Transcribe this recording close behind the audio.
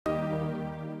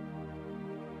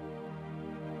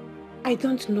I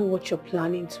don't know what you're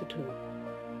planning to do.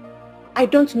 I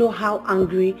don't know how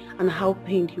angry and how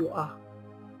pained you are.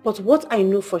 But what I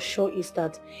know for sure is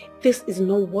that this is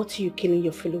not what you killing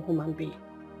your fellow human being.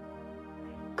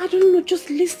 I don't know, just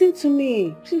listen to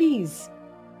me, please.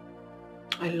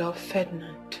 I love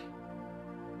Ferdinand.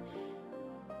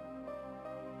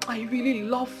 I really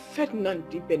love Ferdinand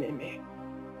Ibeneme.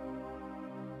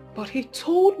 But he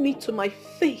told me to my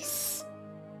face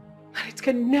that it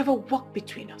can never work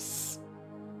between us.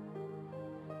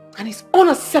 And it's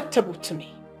unacceptable to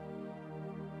me.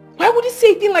 Why would he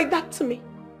say a thing like that to me?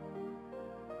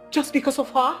 Just because of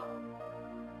her?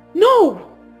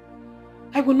 No!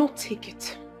 I will not take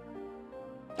it.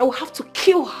 I will have to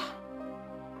kill her.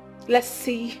 Let's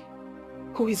see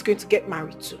who he's going to get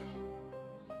married to.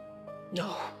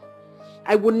 No.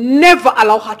 I will never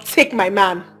allow her to take my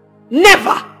man.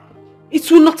 Never!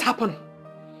 It will not happen.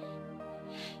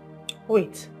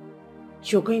 Wait.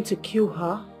 You're going to kill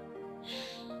her?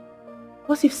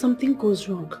 What if something goes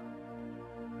wrong?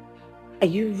 Are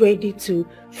you ready to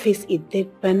face a death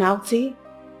penalty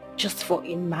just for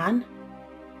a man?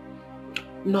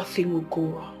 Nothing will go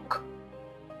wrong.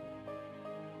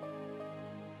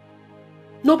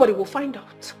 Nobody will find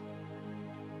out.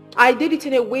 I did it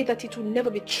in a way that it will never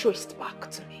be traced back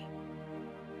to me.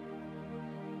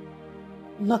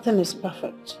 Nothing is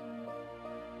perfect.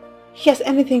 Yes,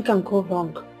 anything can go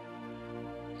wrong.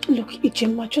 Look,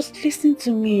 Ijema, just listen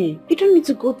to me. You don't need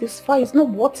to go this far. It's not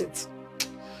worth it.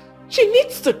 She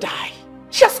needs to die.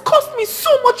 She has caused me so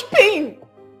much pain.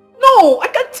 No, I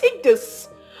can't take this.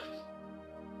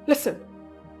 Listen,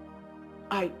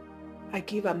 I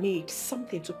gave her maid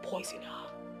something to poison her.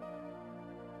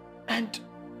 And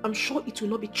I'm sure it will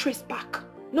not be traced back.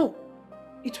 No,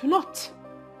 it will not.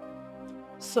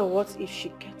 So what if she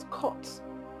gets caught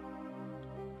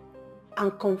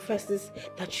and confesses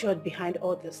that you're behind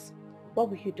all this? What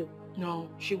will you do? No,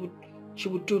 she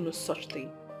would do no such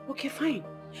thing. Okay, fine.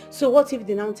 So what if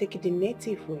they now take it the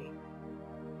native way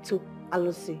to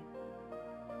Alosi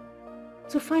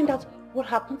to find out what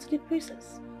happened to the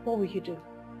princess? What will you do?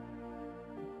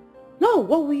 No,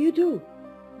 what will you do?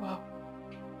 Wow.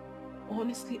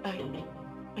 Honestly,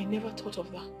 I never thought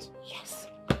of that. Yes.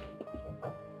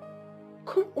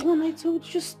 Come on, I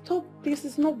told you, stop this.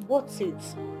 It's not worth it.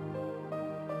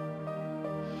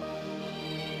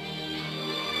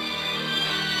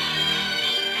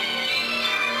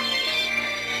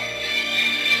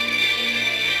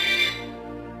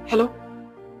 Hello?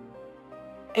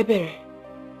 Ebere,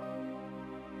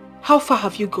 how far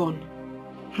have you gone?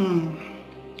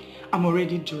 I'm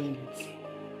already doing it.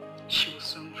 She will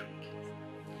soon drink it.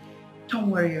 Don't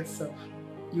worry yourself.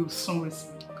 You'll soon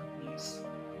receive good news.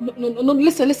 No,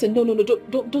 listen, no,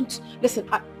 don't, listen,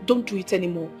 don't do it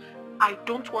anymore. I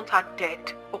don't want her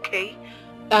dead, okay?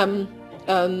 I'm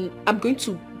going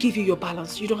to give you your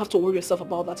balance. You don't have to worry yourself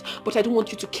about that, but I don't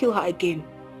want you to kill her again.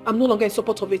 I'm no longer in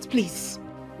support of it, please.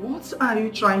 What are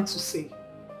you trying to say?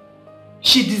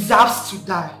 She deserves to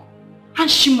die, and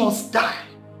she must die.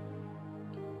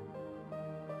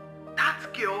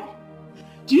 That girl,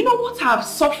 do you know what I have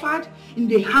suffered in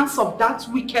the hands of that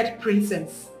wicked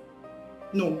princess?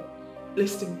 No,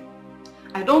 listen to me.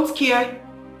 I don't care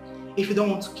if you don't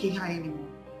want to kill her anymore.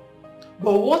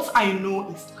 But what I know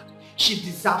is that she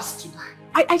deserves to die.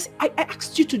 I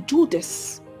asked you to do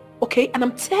this, okay? And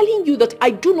I'm telling you that I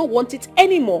do not want it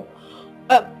anymore.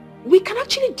 We can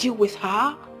actually deal with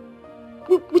her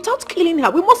without killing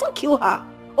her. We mustn't kill her,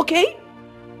 okay?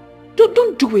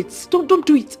 Don't do it. Don't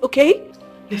do it, okay?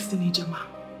 Listen, Ijema.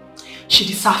 She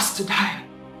deserves to die.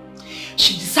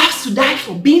 She deserves to die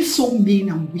for being so mean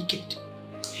and wicked.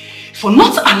 For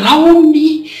not allowing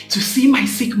me to see my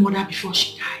sick mother before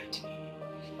she died.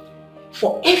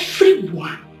 For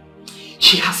everyone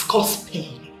she has caused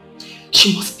pain,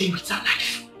 she must pay with her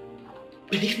life.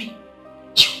 Believe me,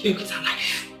 she will pay with her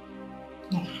life.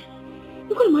 No.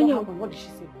 Look at Manya. What did she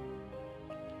say?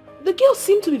 The girl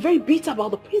seemed to be very bitter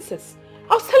about the princess.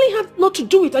 I was telling her not to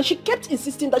do it and she kept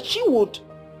insisting that she would.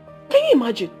 Can you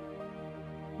imagine?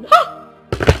 Huh?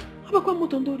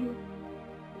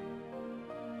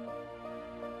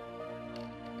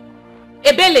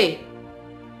 Ebele!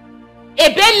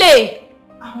 Ebele!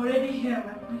 I'm already here,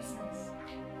 my princess.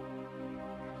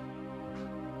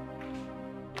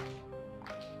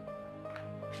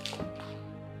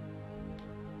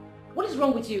 What is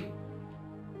wrong with you?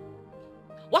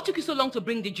 What took you so long to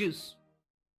bring the juice?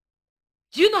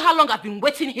 Do you know how long I've been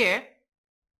waiting here?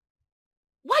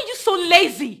 Why are you so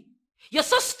lazy? You're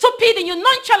so stupid and you're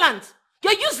nonchalant.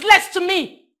 You're useless to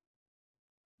me.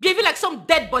 Behaving like some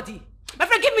dead body. My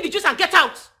friend, give me the juice and get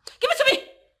out. Give it to me.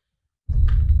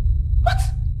 What?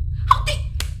 How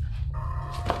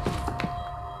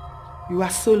You are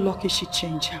so lucky she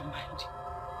changed her mind.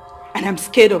 And I'm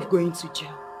scared of going to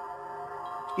jail.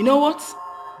 You know what?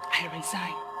 I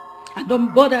resign. And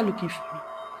don't bother looking for me.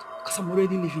 Because I'm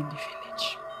already leaving the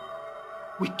village.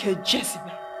 Wicked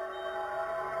Jezebel.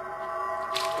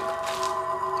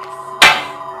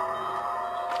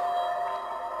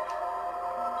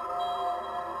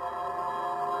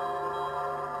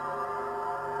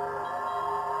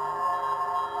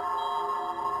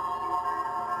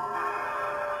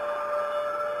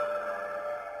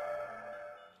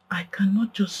 I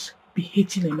cannot just be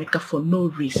hating Emeka for no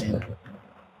reason.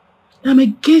 I'm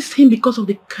against him because of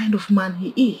the kind of man he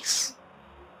is.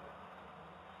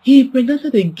 He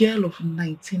impregnated a girl of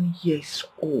 19 years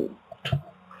old,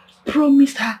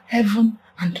 promised her heaven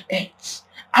and earth,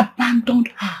 abandoned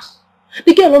her.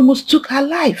 The girl almost took her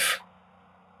life.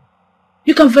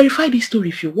 You can verify this story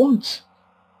if you want.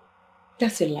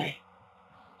 That's a lie.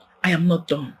 I am not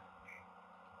done.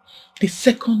 The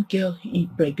second girl he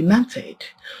impregnated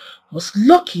was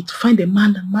lucky to find a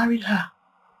man that married her.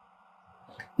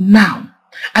 Now,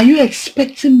 are you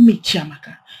expecting me,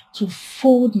 Chiamaka, to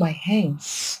fold my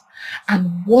hands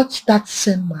and watch that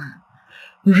same man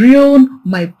ruin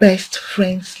my best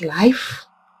friend's life?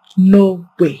 No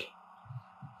way.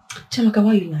 Chiamaka,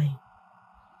 why are you lying?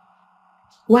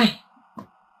 Why?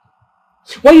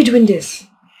 Why are you doing this?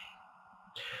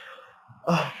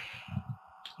 Oh,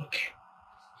 okay.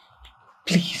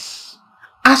 Please,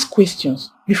 ask questions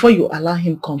before you allow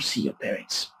him come see your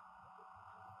parents.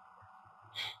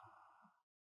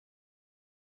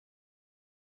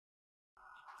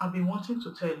 I've been wanting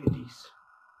to tell you this,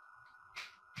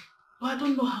 but I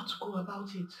don't know how to go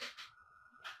about it.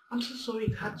 I'm so sorry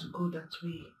it had to go that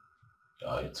way.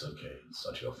 Ah, it's okay. It's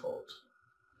not your fault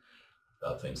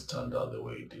that things turned out the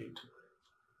way it did.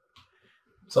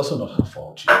 It's also not her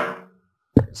fault, you know.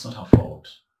 It's not her fault.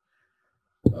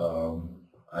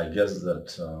 I guess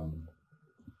that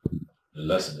the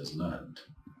lesson is learned.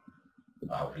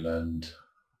 I've learned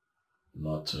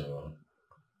not to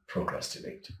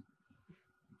procrastinate.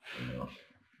 You know.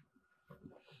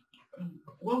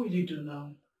 What will you do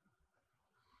now?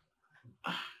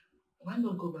 Why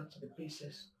not go back to the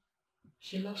princess?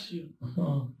 She loves you.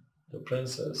 The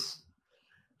princess.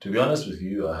 To be honest with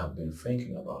you, I have been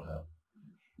thinking about her.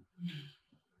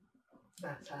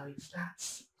 That's how it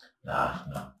starts. Nah.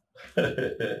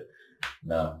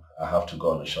 Nah, I have to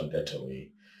go on a short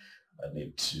getaway. I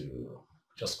need to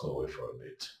just go away for a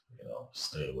bit, you know,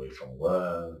 stay away from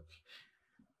work,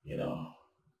 you know,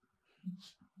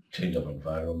 change of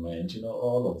environment, you know,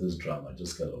 all of this drama,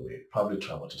 just get away. Probably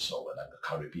travel to somewhere like the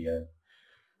Caribbean.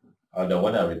 And then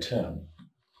when I return,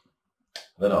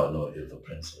 then I'll know if the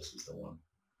princess is the one.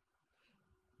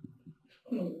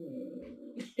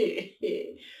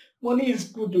 Money is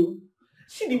good though.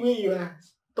 See the way you are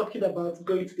talking about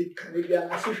going to the Caribbean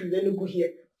as if you didn't go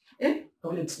here. Eh?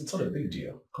 No, it's not a big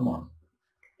deal. Come on.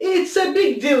 It's a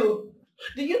big deal.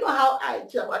 Do you know how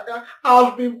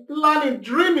I've been planning,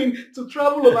 dreaming to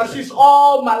travel overseas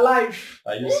all my life?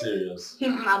 Are you serious?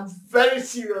 I'm very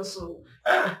serious. So.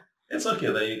 It's okay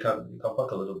that you can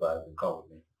pack a little bag and come with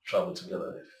me. Travel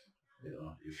together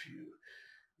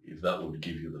if that would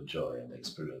give you the joy and the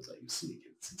experience that you seek.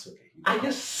 It's okay. Are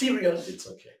you serious? It's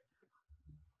okay.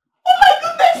 Oh my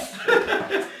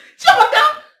goodness! Chiamaka!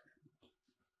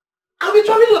 Are we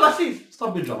traveling overseas?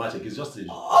 Stop being dramatic. It's just a...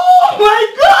 Oh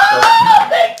my God!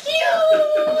 Thank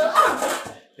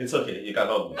you! It's okay. You can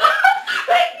hug me.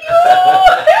 Thank you!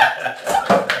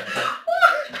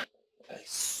 I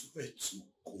swear to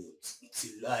God, it's a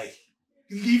lie.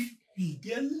 Leave me.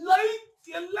 They're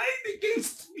lying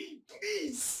against me,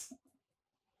 please.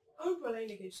 I'm not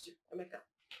lying against you, Emeka.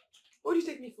 What do you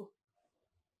take me for?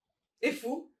 A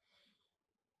fool?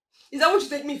 Is that what you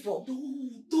take me for?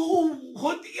 No,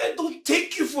 honey, I don't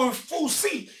take you for a fool.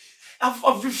 See,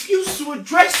 I've refused to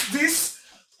address this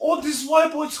all this while,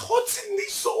 but it's hurting me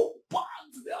so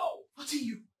bad now. Hurting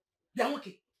you? Yeah,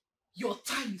 okay. Your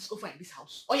time is over in this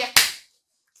house. Oh yeah.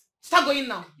 Start going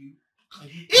now.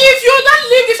 If you don't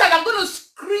leave this house, I'm going to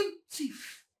scream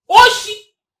thief. Oh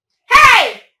shit!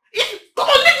 Hey! Come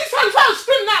on, leave this house before I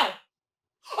scream now.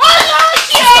 Oh no,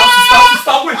 shit!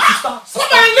 Stop, wait, stop.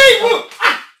 Come on, leave!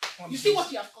 You see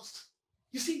what you have caused?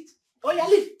 You see it? Oh yeah,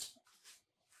 leave!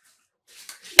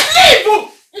 Leave!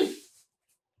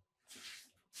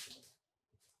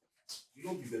 You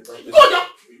don't be better. Go down!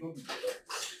 You don't be better.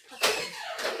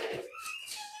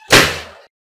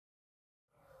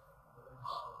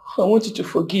 I want you to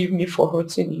forgive me for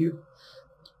hurting you.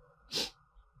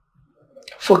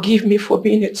 Forgive me for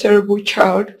being a terrible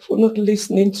child, for not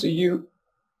listening to you.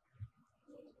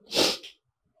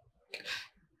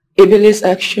 Ebele's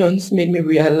actions made me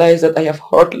realize that I have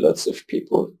hurt lots of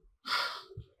people.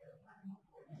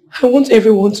 I want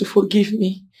everyone to forgive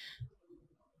me,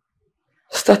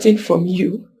 starting from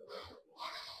you.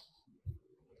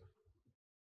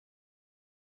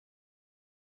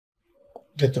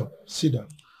 Get up, sit down.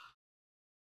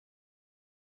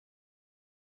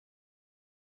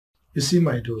 You see,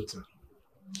 my daughter,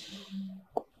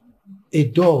 a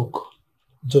dog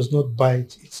does not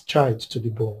bite its child to the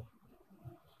bone.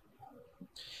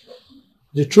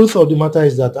 The truth of the matter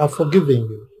is that I've forgiven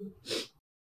you.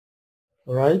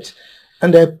 Alright?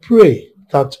 And I pray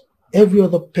that every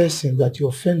other person that you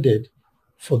offended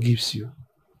forgives you.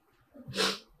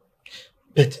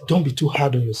 But don't be too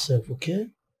hard on yourself, okay?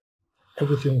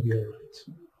 Everything will be alright.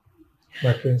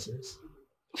 My princess.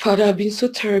 Father, I've been so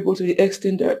terrible to the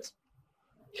extent that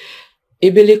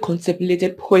Ebele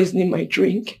contemplated poisoning my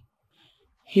drink.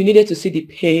 You needed to see the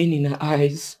pain in her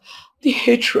eyes, the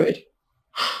hatred.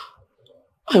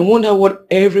 I wonder what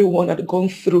everyone had gone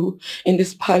through in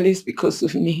this palace because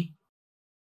of me.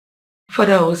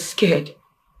 Father, I was scared.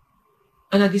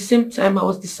 And at the same time, I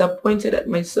was disappointed at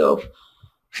myself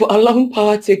for allowing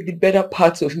power to take the better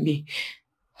part of me.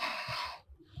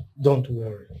 Don't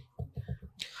worry.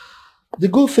 The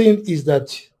good thing is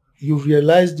that you've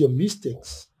realized your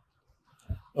mistakes.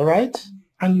 Alright?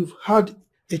 And you've had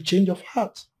a change of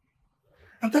heart.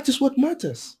 And that is what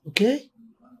matters, okay?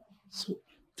 So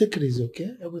take it easy,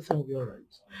 okay? Everything will be alright.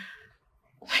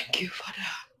 Thank you, Father.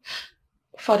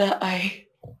 Father, I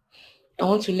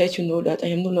want to let you know that I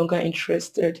am no longer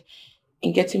interested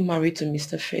in getting married to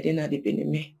Mr. Ferdinand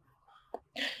Ibeneme.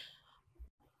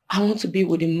 I want to be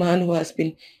with a man who has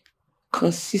been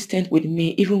consistent with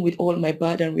me, even with all my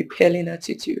bad and repelling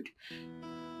attitude.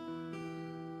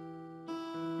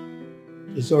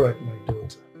 It's alright, my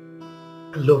daughter.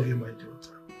 I love you, my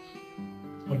daughter.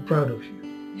 I'm proud of you.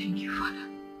 Thank you, Father.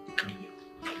 Come here.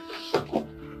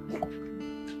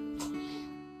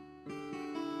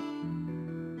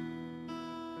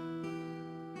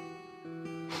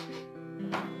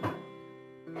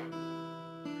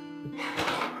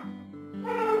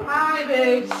 Hi,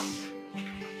 babes.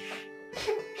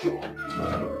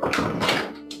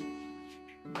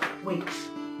 Wait.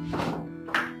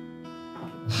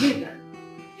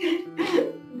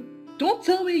 Don't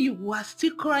tell me you were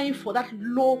still crying for that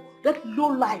low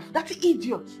life, that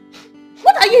idiot.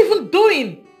 What are you even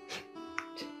doing?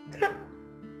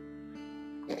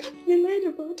 They lied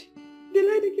about it. They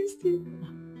lied against you.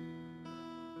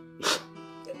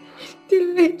 They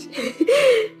lied.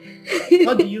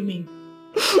 What do you mean?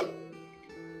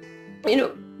 You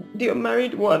know, the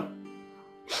married one,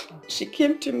 she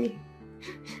came to me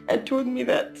and told me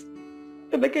that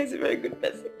Emeka is a very good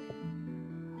person.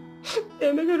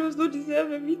 Emeka does not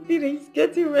deserve everything he's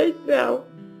getting right now.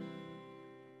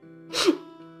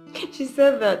 She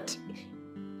said that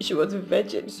she was a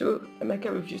virgin, so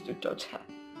Emeka refused to touch her.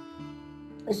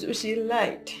 So she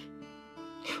lied.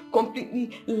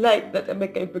 Completely lied that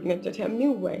Emeka impregnated her.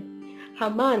 Meanwhile, her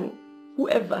man,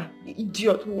 whoever the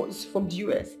idiot was from the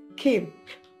US, came,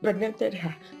 pregnanted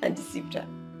her and deceived her.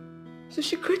 So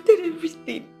she created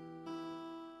everything.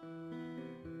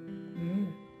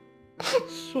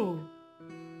 So,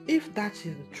 if that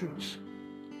is the truth,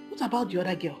 what about the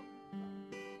other girl?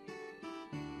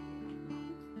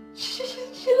 She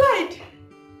lied.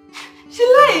 She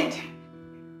lied.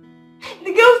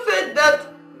 The girl said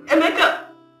that Emeka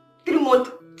didn't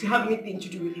want to have anything to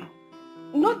do with her.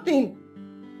 Nothing.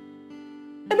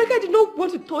 Emeka did not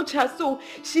want to touch her, so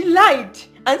she lied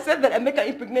and said that Emeka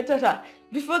impregnated her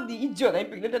before the idiot that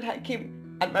impregnated her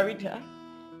came and married her.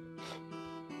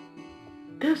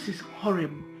 This is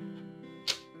horrible.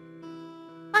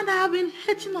 And I have been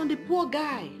hating on the poor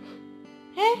guy.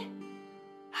 Eh?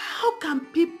 How can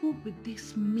people be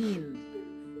this mean?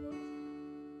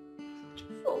 It's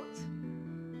your fault.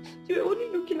 You were only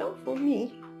looking out for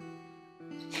me.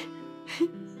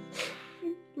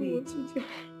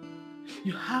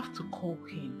 You have to call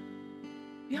him.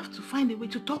 You have to find a way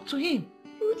to talk to him.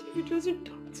 What if he doesn't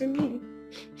talk to me?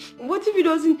 What if he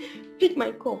doesn't pick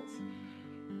my calls?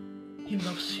 He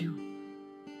loves you.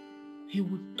 He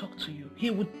would talk to you. He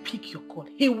would pick your call.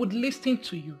 He would listen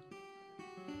to you.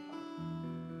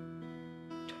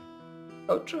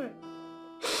 I'll try.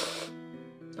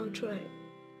 I'll try.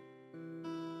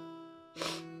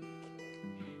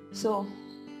 So,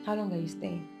 how long are you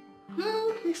staying?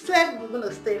 He said we're going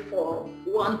to stay for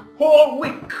 1 whole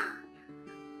week.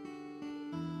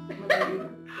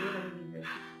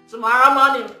 Tomorrow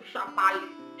morning, champagne.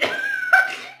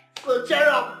 So cheer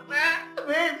up,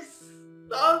 babes.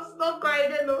 Don't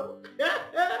cry, you know.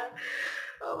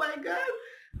 Oh my God.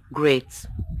 Great.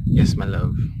 Yes, my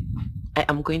love. I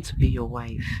am going to be your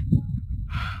wife.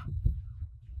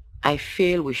 I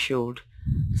feel we should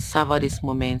savor this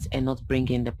moment and not bring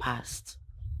in the past.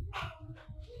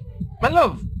 My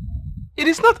love, it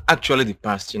is not actually the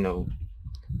past, you know.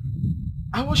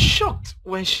 I was shocked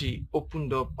when she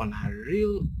opened up on her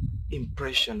real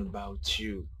impression about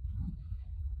you.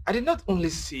 I did not only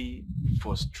see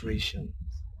frustration,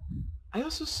 I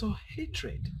also saw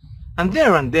hatred. And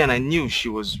there and then I knew she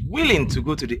was willing to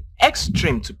go to the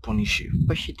extreme to punish you.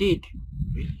 But she did.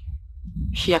 Really?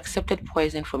 She accepted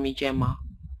poison for me, Gemma.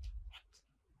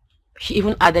 She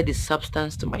even added the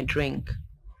substance to my drink.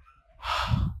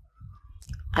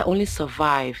 I only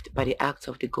survived by the act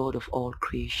of the God of all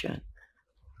creation.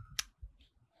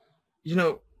 You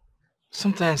know,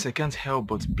 sometimes I can't help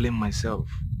but blame myself.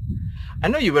 I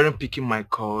know you weren't picking my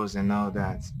calls and all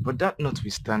that, but that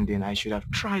notwithstanding, I should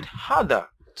have tried harder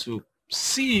to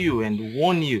see you and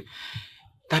warn you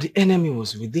that the enemy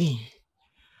was within.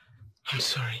 I'm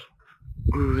sorry.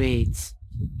 Great.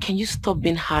 Can you stop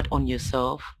being hard on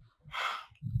yourself?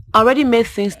 I already made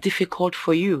things difficult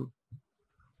for you.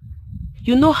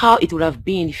 You know how it would have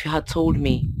been if you had told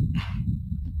me.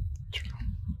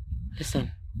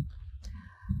 Listen,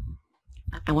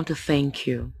 I want to thank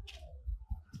you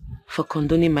for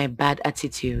condoning my bad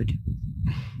attitude,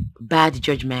 bad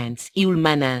judgments, ill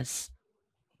manners.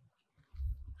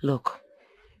 Look,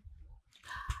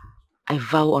 I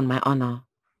vow on my honor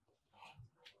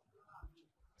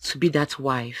to be that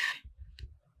wife,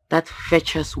 that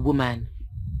virtuous woman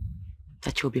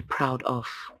that you'll be proud of.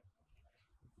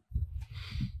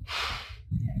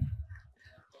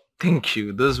 Thank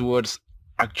you. Those words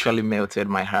actually melted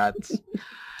my heart.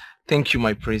 Thank you,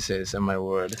 my princess and my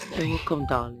word. You're welcome,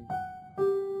 darling.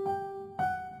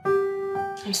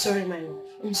 I'm sorry, my love.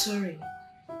 I'm sorry.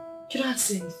 You don't have to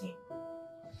say anything.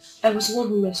 I was the one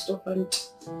who messed up and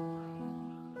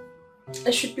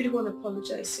I should be the one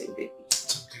apologizing, baby.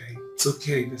 It's okay. It's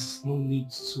okay. There's no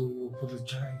need to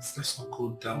apologize. Let's not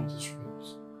go down this road.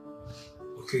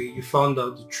 Okay, you found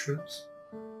out the truth.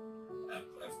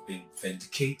 I've been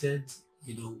vindicated,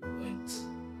 you know, and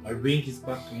my ring is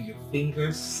back on your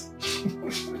fingers. And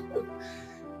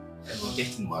we're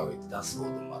getting married. That's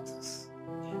all that matters.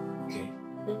 Okay?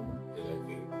 I love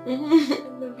you.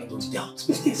 I don't doubt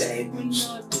me.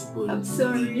 I'm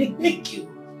sorry. Thank you.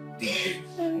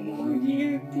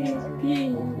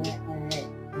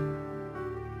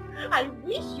 I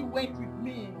wish you went with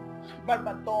me.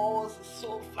 Barbados is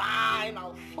so fine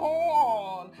and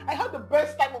fun. I had the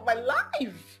best time of my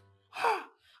life.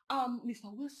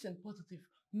 Mr. Wilson Positive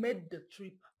made the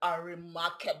trip a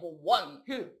remarkable one.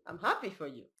 I'm happy for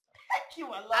you. Thank you,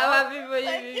 my love. I'm happy for you.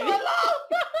 Thank you, my love.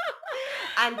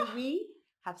 And we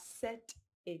have set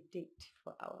a date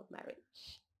for our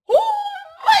marriage. Oh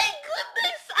my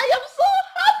goodness! I am so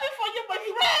happy for you, my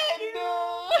friend.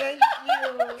 Thank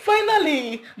you.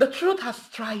 Finally, the truth has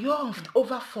triumphed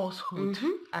over falsehood.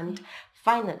 And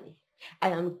finally, I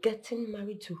am getting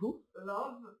married to who?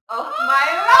 Love Of my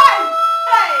life!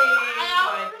 Hey! I am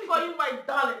happy for you, my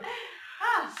darling.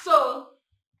 So,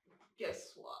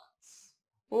 guess what?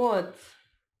 What?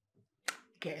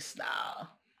 Guess now.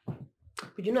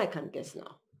 But you know I can't guess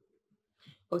now.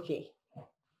 Okay.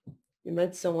 You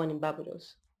met someone in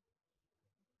Barbados?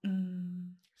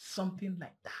 Something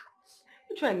like that.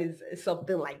 Which one is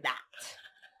something like that?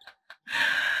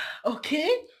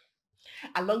 Okay.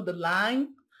 Along the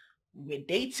line, we're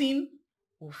dating,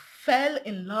 we fell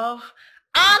in love,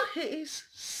 and he is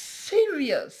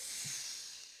serious.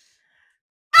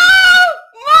 Oh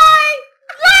my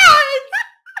God!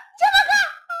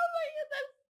 Oh my goodness!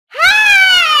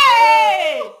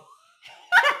 Hey!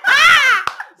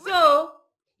 So,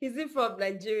 is it from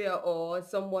Nigeria or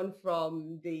someone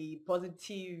from the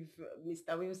positive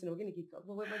Mr. Wilson? We're going to keep up.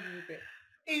 Where do you think?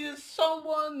 It is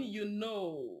someone you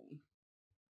know.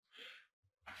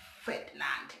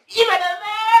 Ferdinand. Wait!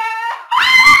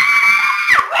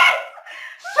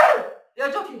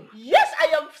 You're joking? Yes, I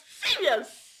am serious.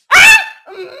 I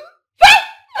knew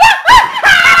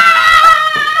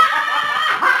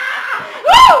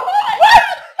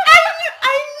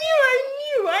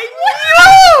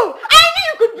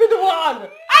you could be the one.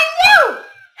 I knew.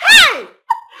 Hey!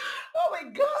 Oh my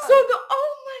God. So the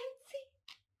almighty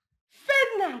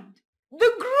Ferdinand,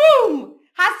 the groom,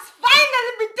 has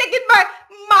finally been taken by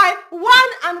my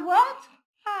one and what?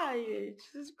 Hi,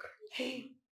 Jesus Christ.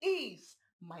 He is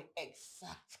my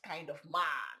exact kind of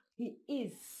man. He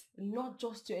is not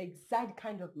just your exact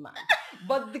kind of man,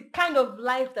 but the kind of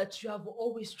life that you have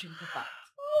always dreamed about.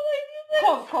 Oh my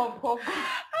goodness. Come.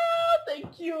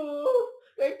 Thank you.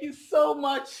 Thank you so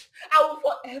much. I will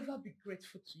forever be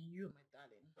grateful to you, my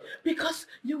darling. Because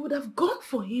you would have gone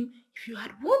for him if you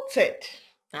had wanted.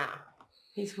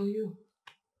 He's for you.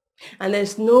 And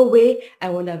there's no way I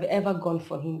would have ever gone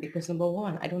for him because number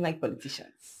one, I don't like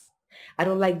politicians. I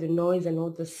don't like the noise and all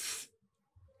this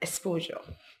exposure.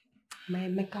 My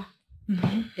Emeka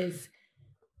is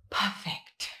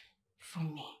perfect for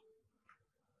me.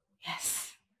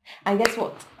 Yes. And guess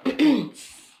what?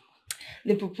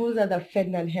 The proposal that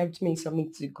Ferdinand helped me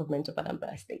submit to the government of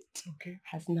Anambra State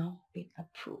has now been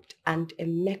approved. And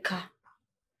Emeka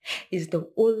is the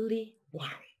only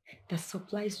one that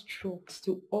supplies drugs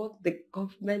to all the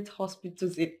government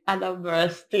hospitals in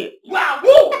Anambra State. Wow!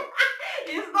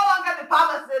 It's no longer the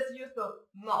pharmacist used to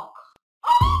knock.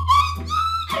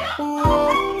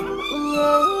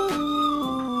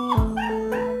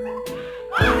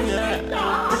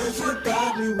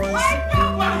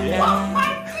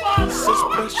 So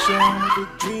special, the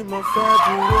dream of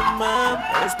every woman.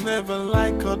 It's never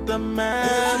like other man.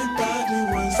 Everybody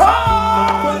wants to be.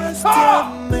 The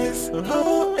question is,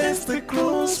 who is the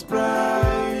close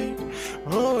bride?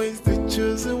 Who is the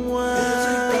chosen one?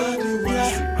 Everybody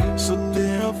wants to be. So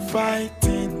they are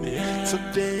fighting, so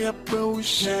they are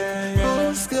pushing.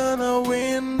 Who's gonna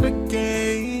win the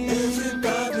game?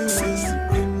 Everybody wants to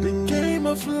be. The game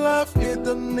of love, you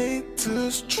don't need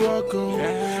to struggle.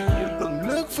 You don't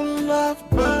look for love,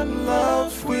 but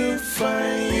love will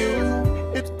find you.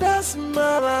 It doesn't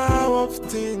matter how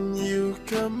often you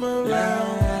come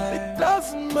around. It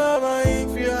doesn't matter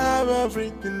if you have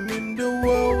everything in the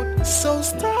world. So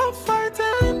stop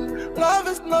fighting. Love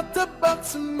is not a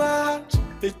boxing match.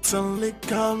 It only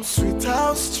comes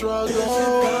without struggle.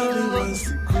 Everybody wants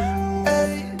to go.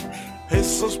 Hey. It's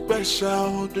so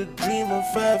special, the dream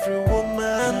of every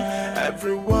woman.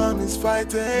 Everyone is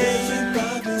fighting.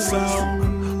 So,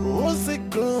 who's the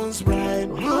groom's bride?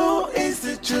 Who is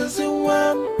the chosen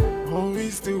one? Who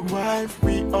is the wife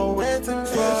we are waiting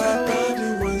for?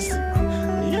 Everybody wants to.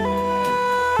 Yeah.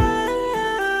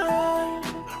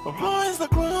 Who is the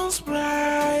groom's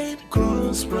bride?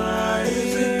 Groom's bride.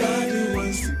 Everybody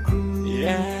wants to.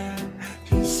 Yeah.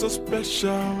 So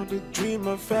special, the dream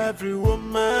of every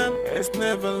woman. It's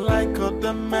never like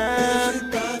other man.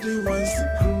 Everybody wants to.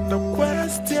 The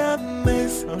question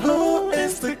is, who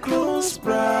is the close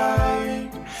bride?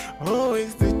 Who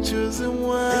is the chosen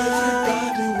one?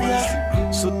 Everybody wants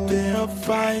to. So they are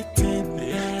fighting,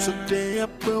 so they are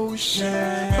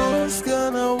pushing. Who's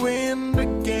gonna win the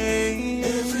game?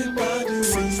 Everybody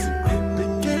wants to. The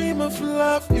game of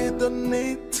love, you don't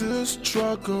need to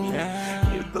struggle.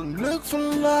 You don't look for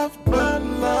love, but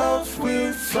love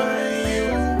will find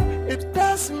you. It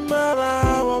doesn't matter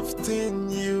how often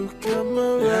you come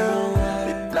around.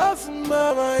 It doesn't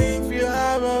matter if you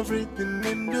have everything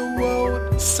in the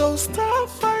world. So stop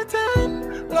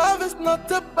fighting. Love is not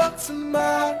a boxing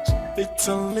match. It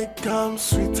only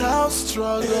comes without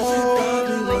struggle.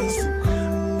 Everybody wants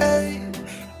to. Hey.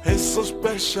 It's so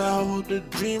special, the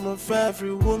dream of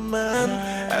every woman.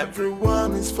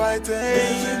 Everyone is fighting.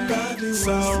 Everybody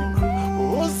so,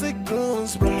 who's the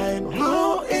groom's bride?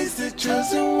 Who is the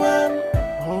chosen one?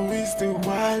 Who is the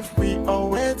wife we are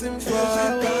waiting for?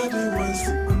 Everybody wants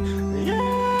to.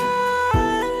 Yeah.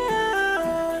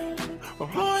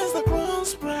 Who is the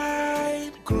groom's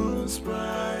bride? Groom's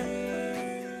bride.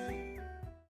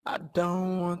 I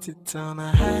don't want it on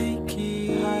a high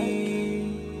key.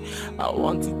 I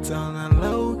want it on a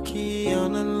low key,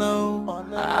 on a low.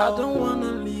 I don't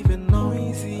wanna live a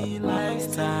noisy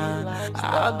lifestyle.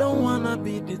 I don't wanna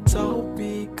be the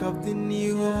topic of the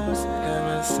news.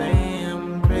 Gonna say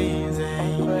I'm crazy.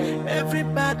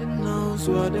 Everybody knows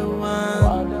what they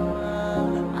want.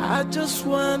 I just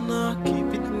wanna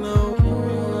keep it low.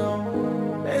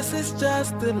 This is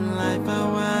just the life I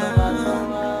want.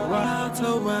 What I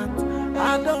want,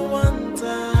 I don't want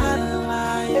a high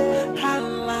life. High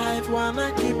life,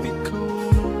 wanna keep it cool.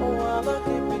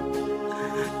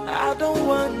 I don't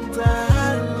want a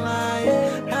high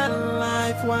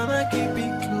life, wanna keep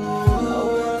it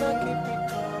cool.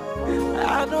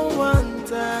 I don't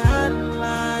want a high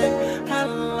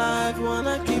life,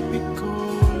 wanna keep it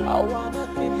cool. I wanna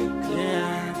keep it cool.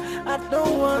 Yeah, I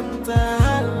don't want a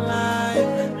high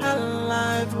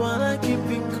life, wanna keep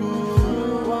it cool.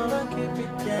 Wanna keep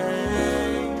it,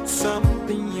 yeah.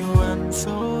 Something you want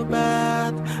so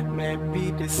bad,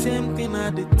 maybe the same thing I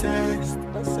detest.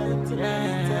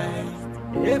 Yeah.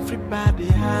 Everybody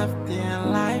have their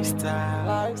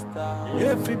lifestyle.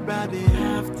 Everybody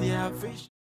have their vision.